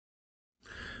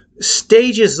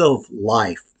Stages of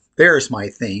life. There's my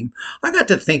theme. I got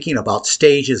to thinking about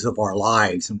stages of our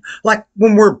lives. And like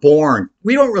when we're born,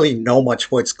 we don't really know much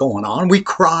what's going on. We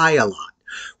cry a lot.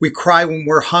 We cry when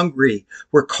we're hungry.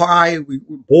 We're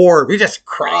bored. We just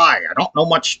cry. I don't know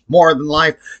much more than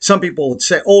life. Some people would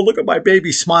say, oh, look at my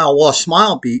baby smile. Well, a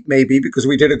smile maybe because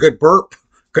we did a good burp.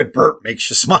 Good burp makes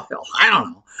you smile. I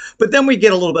don't know. But then we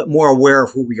get a little bit more aware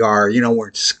of who we are. You know, we're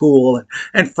in school.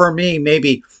 And for me,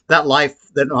 maybe that life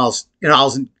that I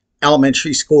was in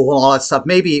elementary school and all that stuff,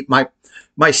 maybe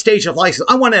my stage of life is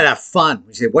I wanted to have fun.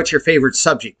 We say, what's your favorite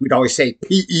subject? We'd always say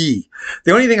PE.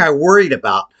 The only thing I worried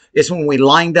about is when we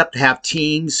lined up to have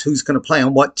teams, who's going to play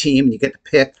on what team, and you get to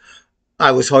pick.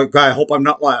 I hope I'm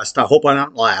not last. I hope I'm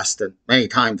not last. And many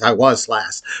times I was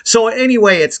last. So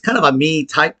anyway, it's kind of a me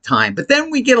type time. But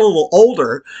then we get a little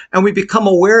older and we become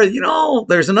aware,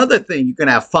 there's another thing you can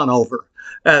have fun over.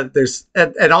 And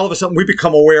all of a sudden we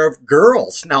become aware of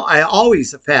girls. Now, I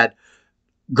always have had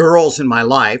girls in my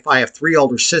life. I have 3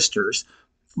 older sisters,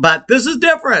 but this is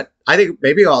different. I think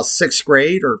maybe I was 6th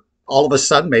grade or all of a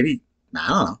sudden, maybe, I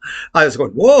don't know. I was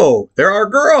going, whoa, there are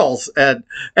girls. And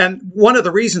one of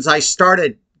the reasons I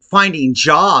started finding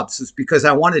jobs is because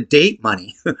I wanted date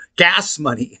money, gas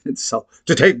money. And so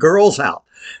to take girls out.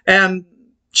 And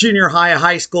junior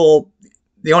high school,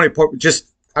 the only point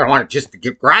I don't want it just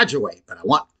to graduate, but I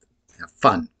want to have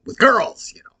fun with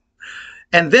girls,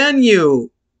 And then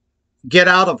you get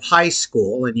out of high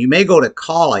school and you may go to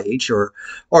college or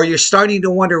you're starting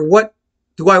to wonder, what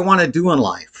do I want to do in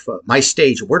life? My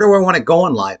stage, where do I want to go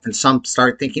in life? And some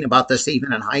start thinking about this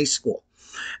even in high school.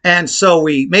 And so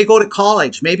we may go to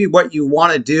college. Maybe what you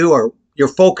want to do or your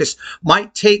focus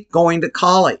might take going to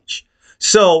college.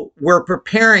 So we're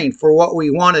preparing for what we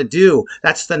want to do.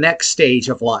 That's the next stage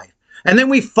of life. And then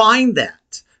we find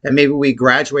that, and maybe we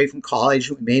graduate from college,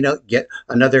 we may not get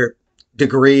another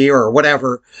degree or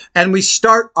whatever, and we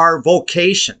start our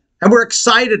vocation, and we're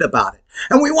excited about it,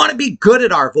 and we want to be good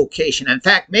at our vocation. In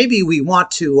fact, maybe we want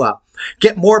to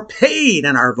get more paid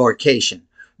in our vocation,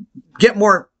 get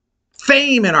more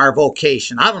fame in our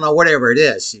vocation. I don't know, whatever it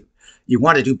is. You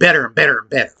want to do better and better and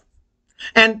better.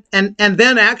 And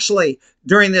then actually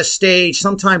during this stage,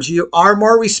 sometimes you are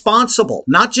more responsible,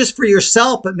 not just for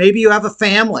yourself, but maybe you have a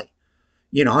family,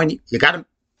 and you got to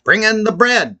bring in the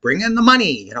bread, bring in the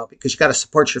money, because you got to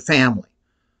support your family.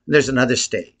 And there's another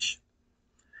stage.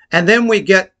 And then we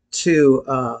get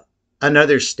to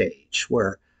another stage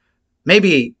where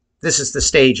maybe this is the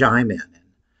stage I'm in.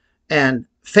 And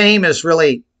fame is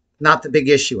really not the big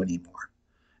issue anymore.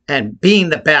 And being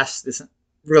the best isn't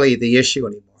really the issue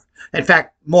anymore. In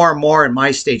fact, more and more in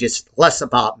my stage, it's less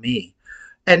about me.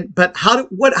 But how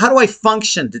do I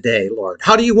function today, Lord?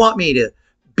 How do you want me to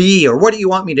be, or what do you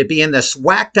want me to be in this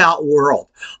whacked out world?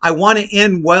 I want to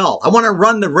end well. I want to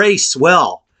run the race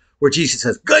well, where Jesus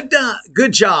says, good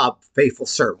job, faithful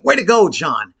servant. Way to go,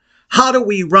 John. How do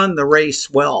we run the race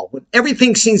well when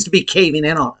everything seems to be caving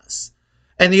in on us?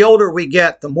 And the older we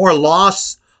get, the more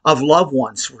loss of loved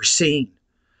ones we're seeing.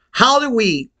 How do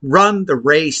we run the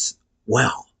race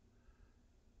well?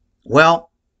 Well,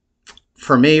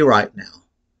 for me right now,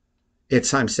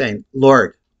 I'm saying,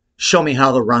 Lord, show me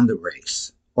how to run the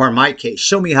race. Or in my case,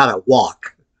 show me how to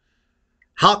walk.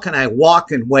 How can I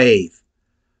walk and wave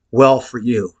well for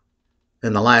you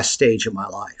in the last stage of my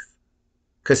life?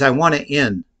 Because I want to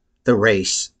end the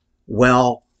race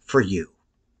well for you.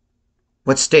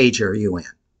 What stage are you in?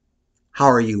 How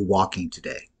are you walking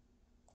today?